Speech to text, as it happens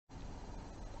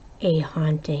a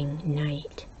haunting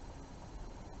night.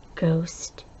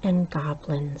 Ghosts and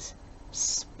goblins,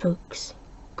 spooks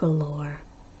galore,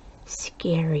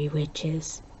 scary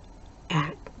witches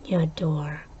at your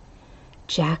door,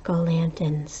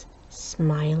 jack-o'-lanterns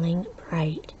smiling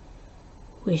bright,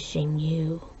 wishing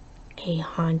you a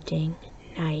haunting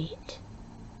night.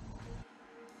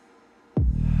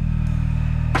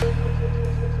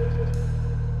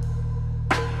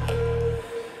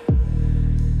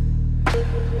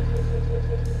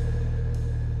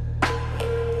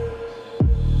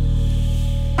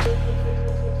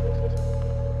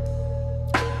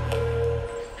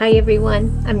 Hi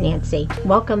everyone, I'm Nancy.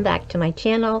 Welcome back to my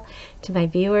channel, to my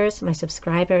viewers, my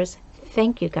subscribers.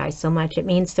 Thank you guys so much. It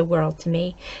means the world to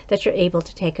me that you're able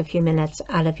to take a few minutes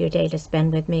out of your day to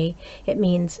spend with me. It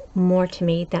means more to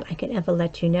me than I can ever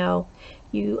let you know.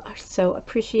 You are so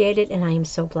appreciated and I am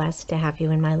so blessed to have you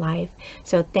in my life.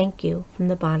 So thank you from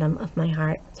the bottom of my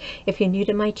heart. If you're new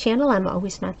to my channel, I'm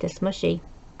always not this mushy.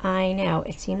 I know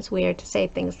it seems weird to say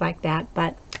things like that,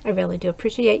 but I really do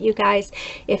appreciate you guys.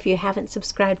 If you haven't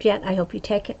subscribed yet, I hope you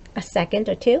take a second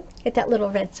or two, hit that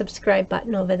little red subscribe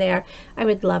button over there. I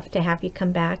would love to have you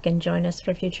come back and join us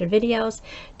for future videos.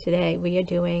 Today we are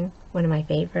doing one of my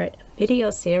favorite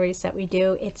video series that we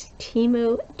do. It's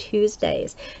Temu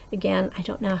Tuesdays. Again, I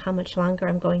don't know how much longer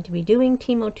I'm going to be doing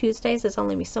Temu Tuesdays. There's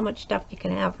only so much stuff you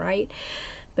can have, right?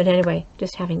 But anyway,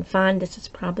 just having fun. This is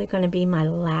probably going to be my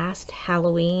last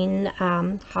Halloween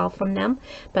haul from them.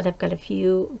 But I've got a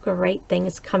few great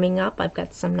things coming up. I've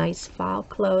got some nice fall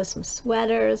clothes, some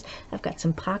sweaters. I've got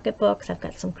some pocketbooks. I've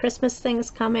got some Christmas things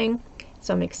coming.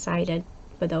 So I'm excited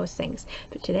for those things.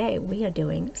 But today we are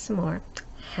doing some more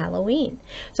Halloween.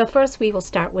 So first we will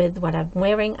start with what I'm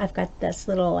wearing. I've got this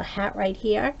little hat right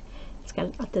here. It's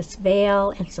got this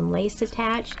veil and some lace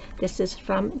attached. This is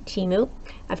from Temu.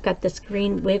 I've got this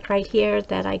green wig right here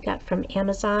that I got from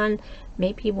Amazon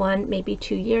maybe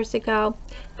 2 years ago.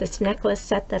 This necklace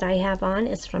set that I have on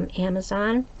is from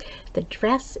Amazon. The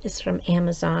dress is from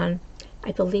Amazon.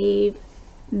 I believe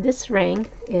this ring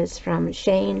is from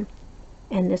Shane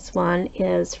and this one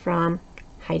is from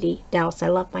Heidi Daus. I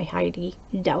love my Heidi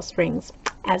Daus rings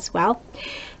as well.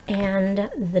 And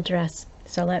the dress.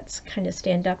 So let's kind of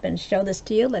stand up and show this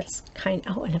to you.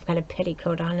 Oh, and I've got a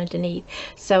petticoat on underneath.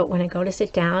 So when I go to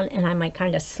sit down and I might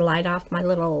kind of slide off my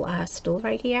little stool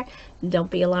right here,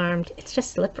 don't be alarmed. It's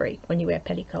just slippery when you wear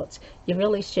petticoats. You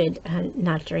really should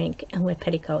not drink and wear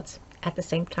petticoats at the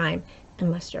same time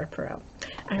unless you're a pro.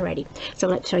 Alrighty, so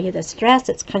let's show you this dress.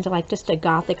 It's kind of like just a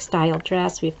gothic style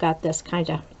dress. We've got this kind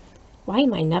of, why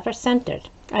am I never centered?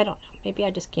 I don't know, maybe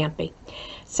I just can't be.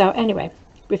 So anyway,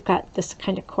 we've got this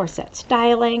kind of corset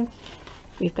styling.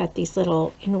 We've got these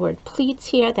little inward pleats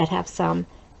here that have some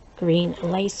green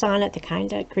lace on it, the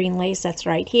kind of green lace that's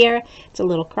right here. It's a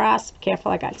little cross.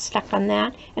 Careful, I got stuck on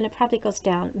that. And it probably goes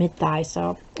down mid-thigh.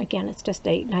 So again, it's just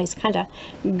a nice kind of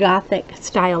gothic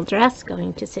style dress.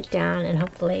 Going to sit down and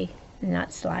hopefully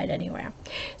not slide anywhere.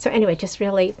 So anyway, just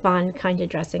really fun kind of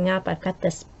dressing up. I've got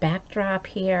this backdrop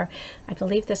here. I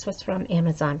believe this was from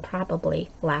Amazon probably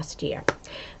last year.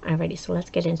 Alrighty, so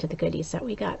let's get into the goodies that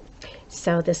we got.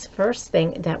 So this first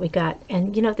thing that we got,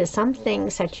 and you know, there's some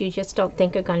things that you just don't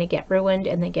think are going to get ruined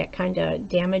and they get kind of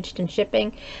damaged in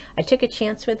shipping. I took a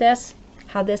chance with this.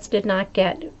 How this did not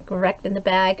get wrecked in the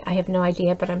bag, I have no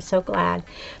idea, but I'm so glad.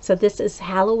 So this is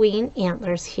Halloween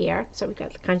antlers here. So we've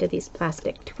got kind of these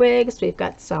plastic twigs. We've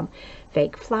got some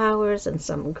fake flowers and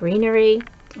some greenery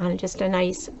on just a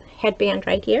nice headband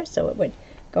right here. So it would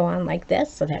go on like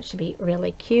this. So that should be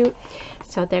really cute.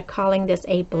 So they're calling this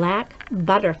a black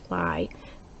butterfly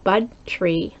bud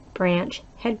tree branch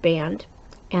headband.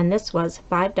 And this was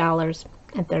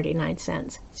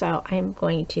 $5.39. So I'm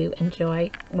going to enjoy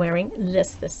wearing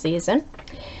this season.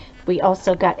 We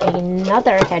also got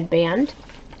another headband.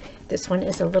 This one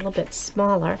is a little bit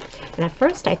smaller, and at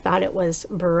first I thought it was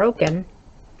broken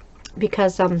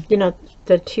because you know,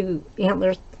 the two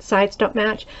antler sides don't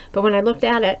match, but when I looked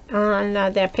at it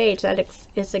on their page, that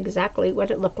is exactly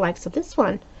what it looked like. So this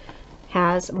one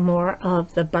has more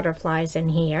of the butterflies in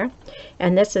here,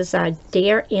 and this is a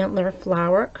deer antler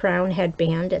flower crown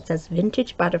headband. It says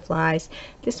vintage butterflies.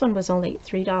 This one was only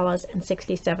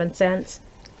 $3.67.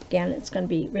 Again, it's going to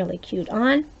be really cute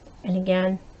on, and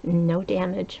again, no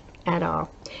damage at all.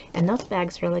 And those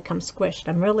bags really come squished.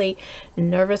 I'm really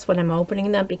nervous when I'm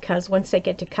opening them, because once they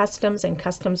get to customs and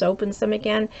customs opens them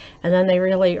again, and then they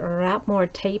really wrap more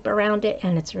tape around it,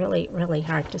 and it's really, really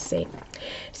hard to see.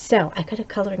 So I got a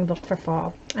coloring book for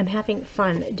fall. I'm having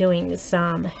fun doing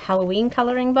some Halloween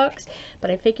coloring books, but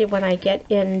I figured when I get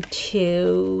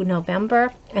into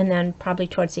November, and then probably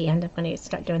towards the end, I'm going to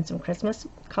start doing some Christmas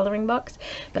coloring books.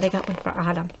 But I got one for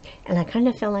autumn, and I kind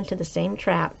of fell into the same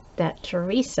trap that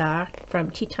Teresa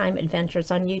from Tea Time Adventures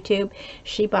on YouTube,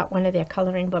 she bought one of their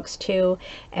coloring books too.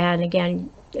 And again,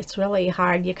 it's really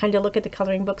hard. You kind of look at the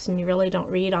coloring books and you really don't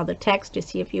read all the text. You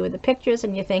see a few of the pictures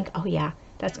and you think, oh yeah,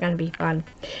 that's going to be fun.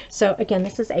 So again,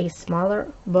 this is a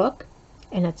smaller book,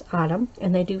 and it's autumn,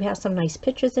 and they do have some nice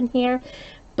pictures in here.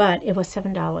 But it was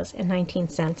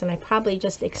 $7.19, and I probably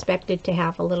just expected to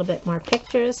have a little bit more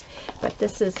pictures, but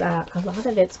this is a lot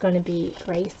of it's going to be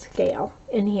grayscale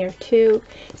in here too,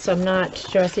 so I'm not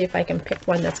sure. See if I can pick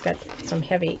one that's got some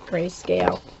heavy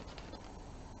grayscale.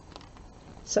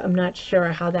 So I'm not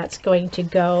sure how that's going to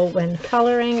go when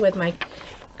coloring with my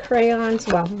crayons,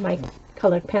 well, my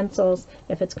colored pencils,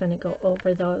 if it's going to go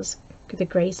over those the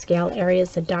grayscale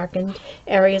areas, the darkened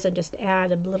areas, and just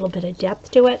add a little bit of depth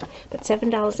to it. But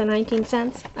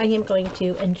 $7.19, I am going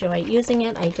to enjoy using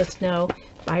it. I just know,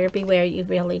 buyer beware, you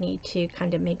really need to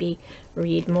kind of maybe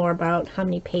read more about how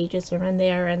many pages are in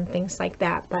there and things like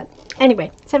that. But anyway,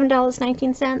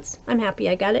 $7.19, I'm happy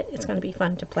I got it. It's going to be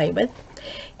fun to play with.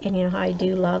 And you know how I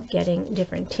do love getting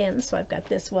different tins, so I've got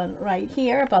this one right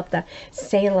here about the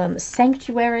Salem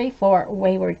Sanctuary for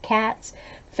Wayward Cats.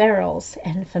 Ferals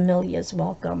and Familiars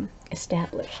Welcome,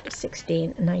 established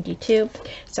 1692.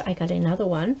 So I got another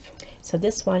one. So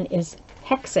this one is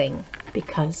hexing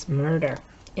because murder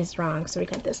is wrong. So we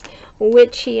got this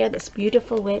witch here, this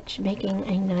beautiful witch making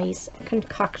a nice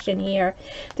concoction here.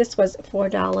 This was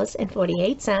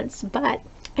 $4.48, but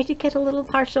I did get a little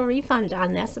partial refund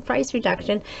on this, a price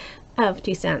reduction of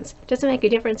 2 cents. Doesn't make a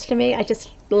difference to me. I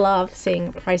just love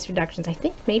seeing price reductions. I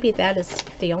think maybe that is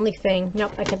the only thing.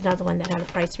 Nope, I got another one that had a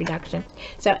price reduction.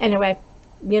 So anyway,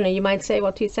 you know, you might say,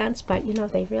 well, 2 cents, but you know,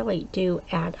 they really do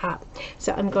add up.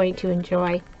 So I'm going to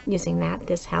enjoy using that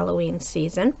this Halloween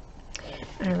season.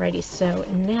 Alrighty, so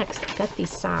next I got these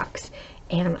socks,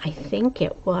 and I think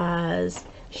it was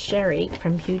Sherry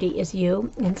from Beauty Is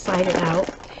You, Inside It Out.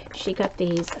 She got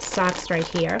these socks right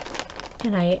here.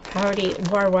 And I already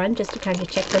wore one just to kind of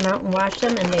check them out and wash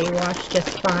them, and they wash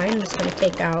just fine. I'm just going to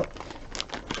take out,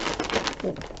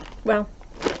 well,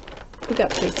 we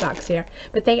got 3 socks here,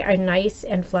 but they are nice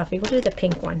and fluffy. We'll do the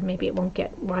pink one. Maybe it won't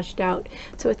get washed out.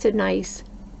 So it's a nice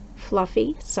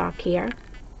fluffy sock here.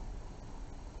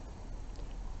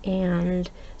 And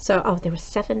so, oh, there were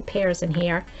 7 pairs in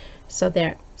here. So there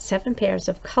are 7 pairs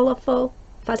of colorful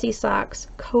fuzzy socks,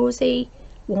 cozy,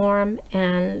 warm,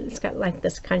 and it's got like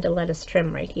this kind of lettuce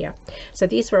trim right here. So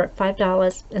these were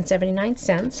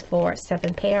 $5.79 for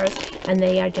 7 pairs, and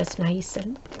they are just nice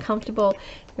and comfortable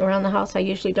around the house. I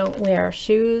usually don't wear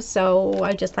shoes, so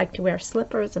I just like to wear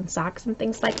slippers and socks and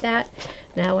things like that.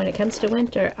 Now when it comes to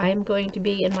winter, I'm going to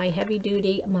be in my heavy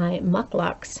duty, my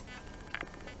mucklucks.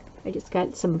 I just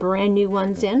got some brand new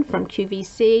ones in from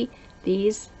QVC.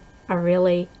 These are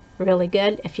really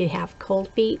good if you have cold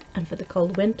feet and for the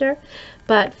cold winter,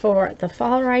 but for the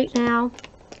fall right now,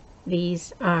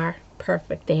 these are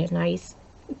perfect. They are nice,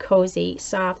 cozy,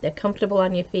 soft, they're comfortable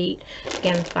on your feet.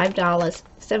 Again,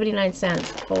 $5.79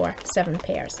 for 7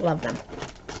 pairs. Love them.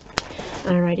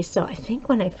 Alrighty, so I think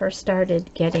when I first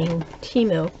started getting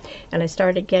Temu, and I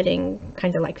started getting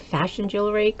kind of like fashion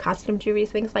jewelry, costume jewelry,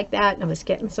 things like that, and I was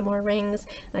getting some more rings,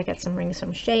 and I got some rings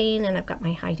from Shane, and I've got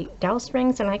my Heidi Daus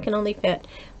rings, and I can only fit,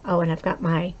 oh, and I've got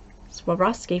my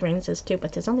Swarovski rings too,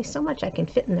 but there's only so much I can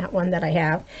fit in that one that I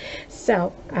have.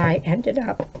 So I ended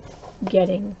up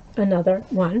getting another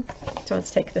one. So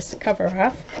let's take this cover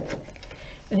off.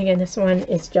 And again, this one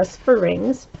is just for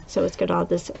rings. So it's got all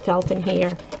this felt in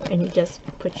here, and you just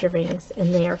put your rings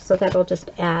in there. So that'll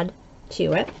just add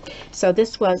to it. So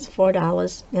this was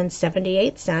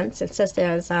 $4.78. It says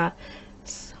there's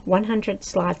 100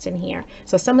 slots in here.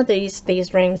 So some of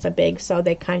these rings are big, so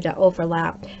they kind of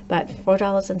overlap, but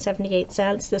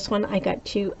 $4.78. This one I got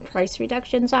 2 price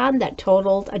reductions on that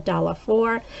totaled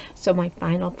 $1.04. So my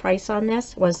final price on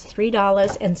this was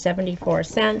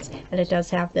 $3.74, and it does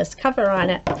have this cover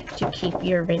on it to keep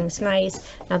your rings nice.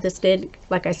 Now this did,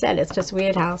 like I said, it's just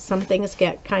weird how some things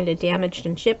get kind of damaged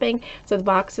in shipping, so the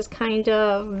box is kind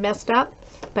of messed up.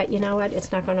 But you know what,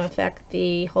 it's not going to affect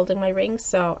the holding my rings,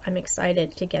 so I'm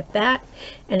excited to get that.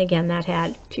 And again, that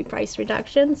had 2 price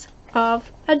reductions of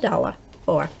 $1.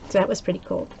 4. So that was pretty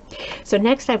cool. So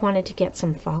next I wanted to get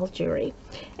some fall jewelry,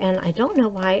 and I don't know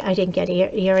why I didn't get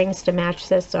earrings to match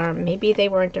this, or maybe they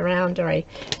weren't around, or I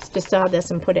just saw this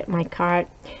and put it in my cart.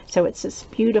 So it's this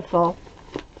beautiful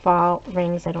fall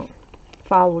rings,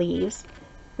 fall leaves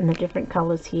in the different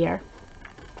colors here,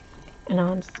 and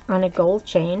on a gold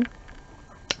chain,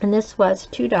 and this was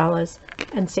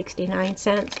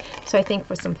 $2.69. So I think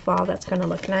for some fall that's going to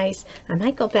look nice. I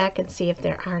might go back and see if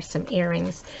there are some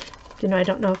earrings. You know, I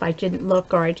don't know if I didn't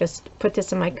look or I just put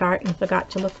this in my cart and forgot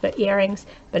to look for earrings.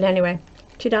 But anyway,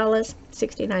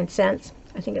 $2.69.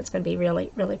 I think it's going to be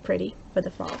really, really pretty for the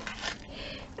fall.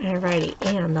 Alrighty,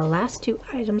 and the last 2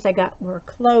 items I got were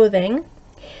clothing.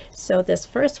 So this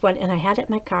first one, and I had it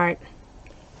in my cart.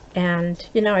 And,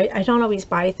 you know, I don't always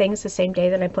buy things the same day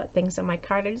that I put things in my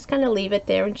cart. I just kind of leave it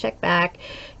there and check back,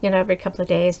 you know, every couple of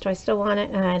days. Do I still want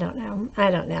it? I don't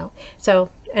know. So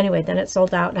anyway, then it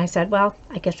sold out, and I said, well,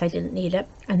 I guess I didn't need it.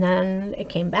 And then it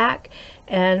came back,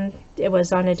 and it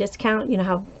was on a discount. You know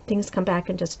how things come back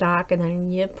into stock, and then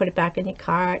you put it back in your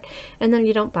cart, and then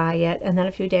you don't buy it. And then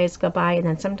a few days go by, and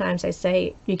then sometimes I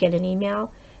say you get an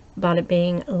email about it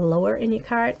being lower in your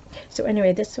cart. So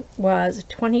anyway, this was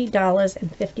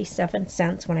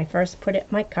 $20.57 when I first put it in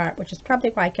my cart, which is probably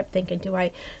why I kept thinking, do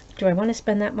I want to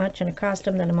spend that much on a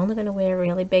costume that I'm only going to wear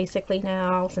really basically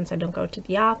now, since I don't go to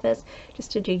the office, just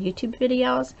to do YouTube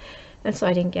videos? And so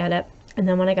I didn't get it. And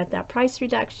then when I got that price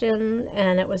reduction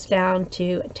and it was down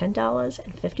to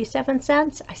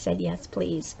 $10.57, I said yes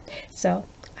please. So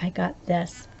I got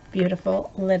this beautiful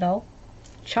little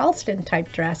Charleston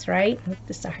type dress, right, with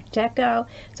this Art Deco.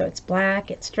 So it's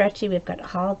black, it's stretchy, we've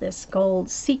got all this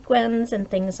gold sequins and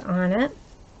things on it,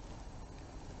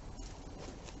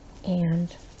 and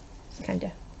just kind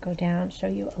of go down, show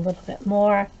you a little bit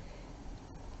more,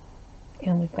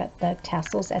 and we've got the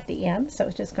tassels at the end. So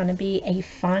it's just going to be a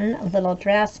fun little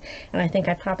dress, and I think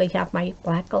I probably have my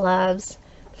black gloves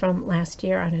from last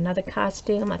year on another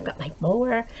costume. I've got my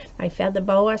boa, my feather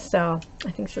boa, so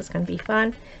I think this is going to be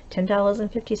fun.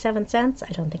 $10.57.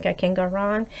 I don't think I can go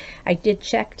wrong. I did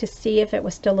check to see if it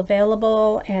was still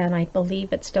available, and I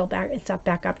believe it's still back. It's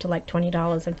back up to like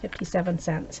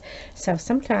 $20.57. So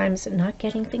sometimes not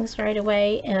getting things right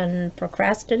away and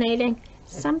procrastinating,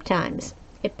 sometimes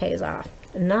it pays off.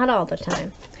 Not all the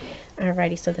time.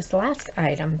 Alrighty, so this last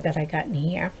item that I got in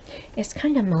here is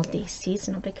kind of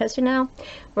multi-seasonal, because, you know,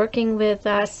 working with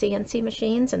CNC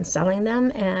machines and selling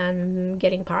them and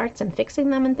getting parts and fixing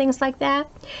them and things like that,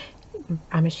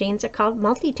 our machines are called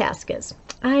multitaskers.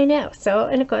 I know. So,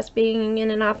 and of course, being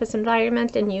in an office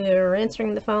environment and you're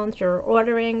answering the phones, you're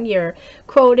ordering, you're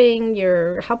quoting,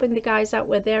 you're helping the guys out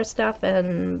with their stuff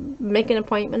and making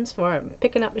appointments for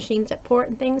picking up machines at port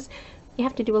and things, you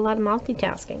have to do a lot of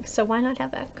multitasking. So why not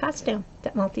have a costume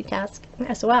that multitasks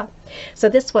as well? So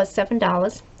this was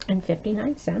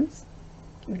 $7.59.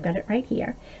 We've got it right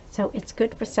here. So it's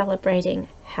good for celebrating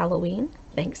Halloween,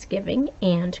 Thanksgiving,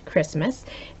 and Christmas.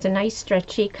 It's a nice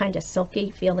stretchy kind of silky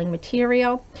feeling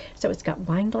material. So it's got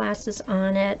wine glasses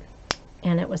on it,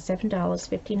 and it was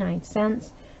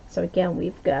 $7.59. So again,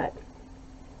 we've got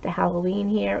the Halloween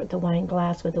here, the wine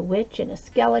glass with a witch and a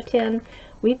skeleton.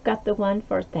 We've got the one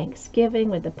for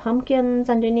Thanksgiving with the pumpkins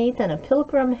underneath and a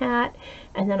pilgrim hat,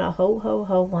 and then a ho ho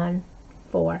ho one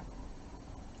for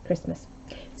Christmas.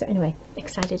 So anyway,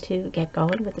 excited to get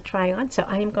going with the try on. So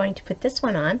I am going to put this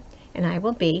one on, and I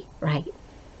will be right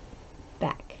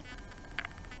back.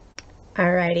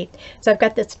 Alrighty, so I've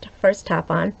got this first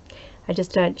top on. I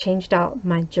just changed out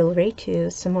my jewelry to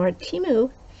some more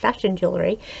Temu fashion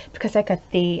jewelry, because I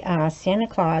got the Santa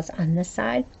Claus on this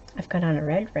side. I've got on a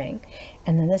red ring,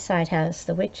 and then this side has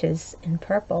the witches in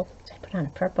purple, so I put on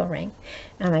a purple ring.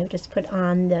 And I just put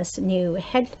on this new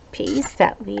headpiece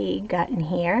that we got in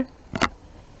here. You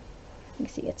can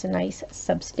see it's a nice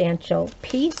substantial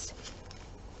piece.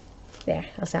 There,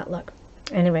 how's that look?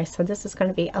 Anyway, so this is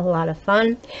going to be a lot of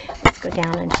fun. Let's go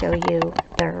down and show you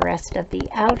the rest of the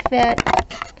outfit.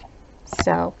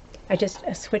 So I just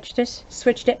switched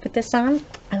it, put this on.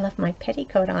 I left my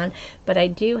petticoat on, but I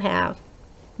do have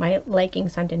my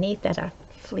leggings underneath that are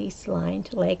fleece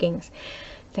lined leggings.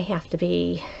 They have to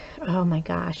be, oh my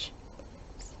gosh,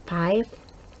 5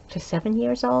 to 7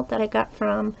 years old, that I got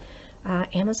from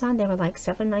Amazon. They were like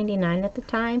 $7.99 at the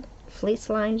time. Fleece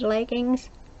lined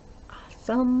leggings.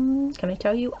 Awesome. Can I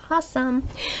tell you? Awesome.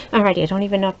 Alrighty, I don't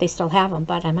even know if they still have them,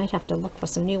 but I might have to look for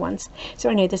some new ones. So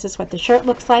anyway, this is what the shirt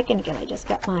looks like. And again, I just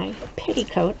got my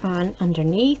petticoat on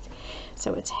underneath.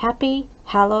 So it's Happy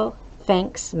Hallow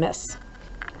Thanks Miss.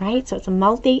 Right, so it's a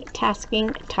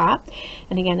multitasking top,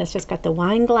 and again, it's just got the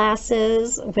wine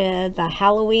glasses with the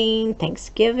Halloween,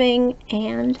 Thanksgiving,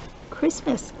 and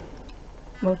Christmas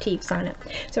motifs on it.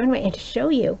 So anyway, and to show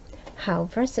you how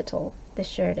versatile this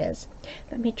shirt is,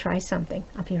 let me try something.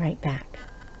 I'll be right back.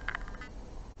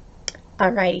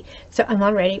 Alrighty, so I'm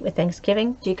all ready with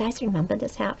Thanksgiving. Do you guys remember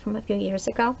this hat from a few years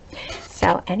ago?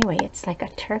 So anyway, it's like a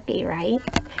turkey, right?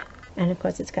 And of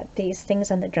course it's got these things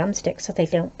on the drumsticks so they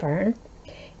don't burn.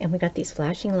 And we got these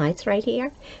flashing lights right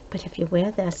here. But if you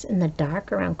wear this in the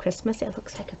dark around Christmas, it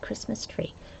looks like a Christmas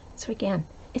tree. So again,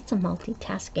 it's a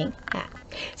multitasking hat.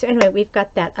 So anyway, we've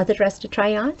got that other dress to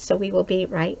try on, so we will be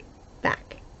right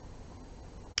back.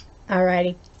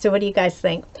 Alrighty, so what do you guys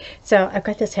think? So I've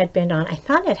got this headband on. I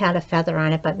thought it had a feather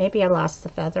on it, but maybe I lost the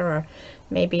feather, or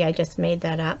maybe I just made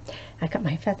that up. I got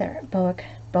my feather boa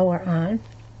on,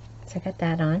 so I got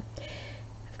that on.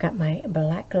 I've got my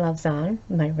black gloves on,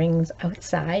 my rings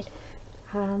outside.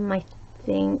 I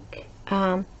think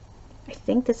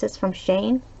this is from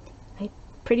Shane. I'm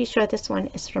pretty sure this one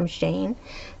is from Shane.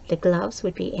 The gloves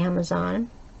would be Amazon.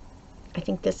 I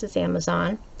think this is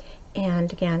Amazon.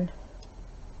 And again,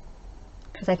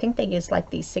 because I think they used like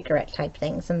these cigarette type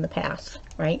things in the past,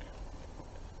 right?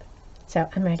 So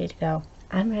I'm ready to go.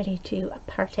 I'm ready to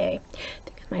partay. I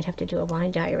think I might have to do a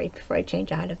wine diary before I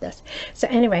change out of this. So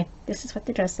anyway, this is what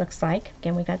the dress looks like.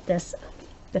 Again, we got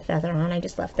the feather on. I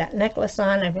just left that necklace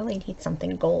on. I really need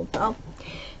something gold though.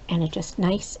 And it's just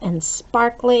nice and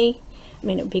sparkly. I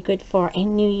mean, it would be good for a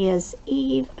New Year's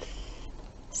Eve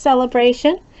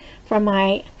celebration for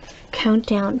my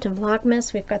countdown to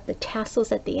Vlogmas. We've got the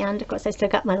tassels at the end. Of course, I still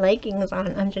got my leggings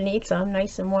on underneath, so I'm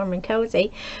nice and warm and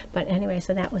cozy. But anyway,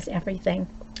 so that was everything.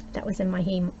 That was in my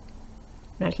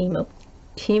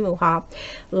Temu haul.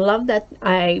 Love that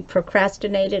I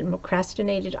procrastinated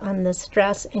on this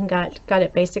dress and got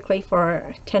it basically for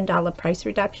a $10 price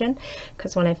reduction,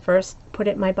 because when I first put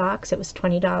it in my box it was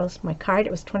 $20. My card,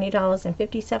 it was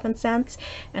 $20.57,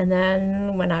 and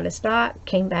then went out of stock,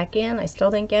 came back in, I still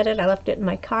didn't get it, I left it in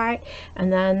my cart,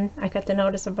 and then I got the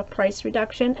notice of a price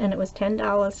reduction and it was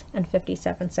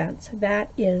 $10.57.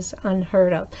 That is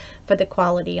unheard of for the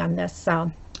quality on this,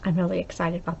 so I'm really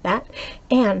excited about that.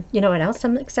 And you know what else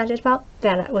I'm excited about?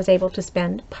 That I was able to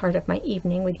spend part of my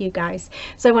evening with you guys.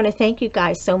 So I want to thank you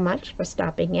guys so much for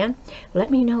stopping in. Let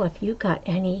me know if you got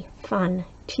any fun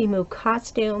Temu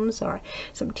costumes or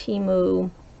some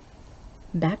Temu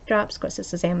backdrops. Of course,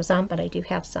 this is Amazon, but I do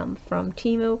have some from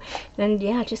Temu. And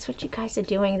yeah, just what you guys are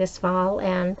doing this fall.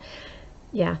 And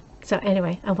yeah, so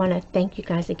anyway, I want to thank you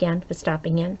guys again for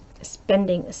stopping in,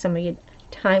 spending some of your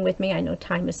time with me. I know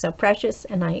time is so precious,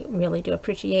 and I really do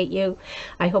appreciate you.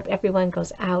 I hope everyone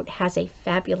goes out, has a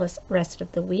fabulous rest of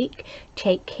the week.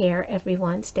 Take care,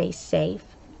 everyone. Stay safe,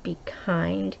 be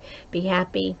kind, be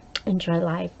happy, enjoy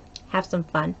life, have some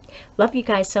fun. Love you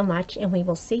guys so much, and we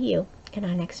will see you in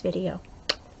our next video.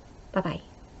 Bye-bye.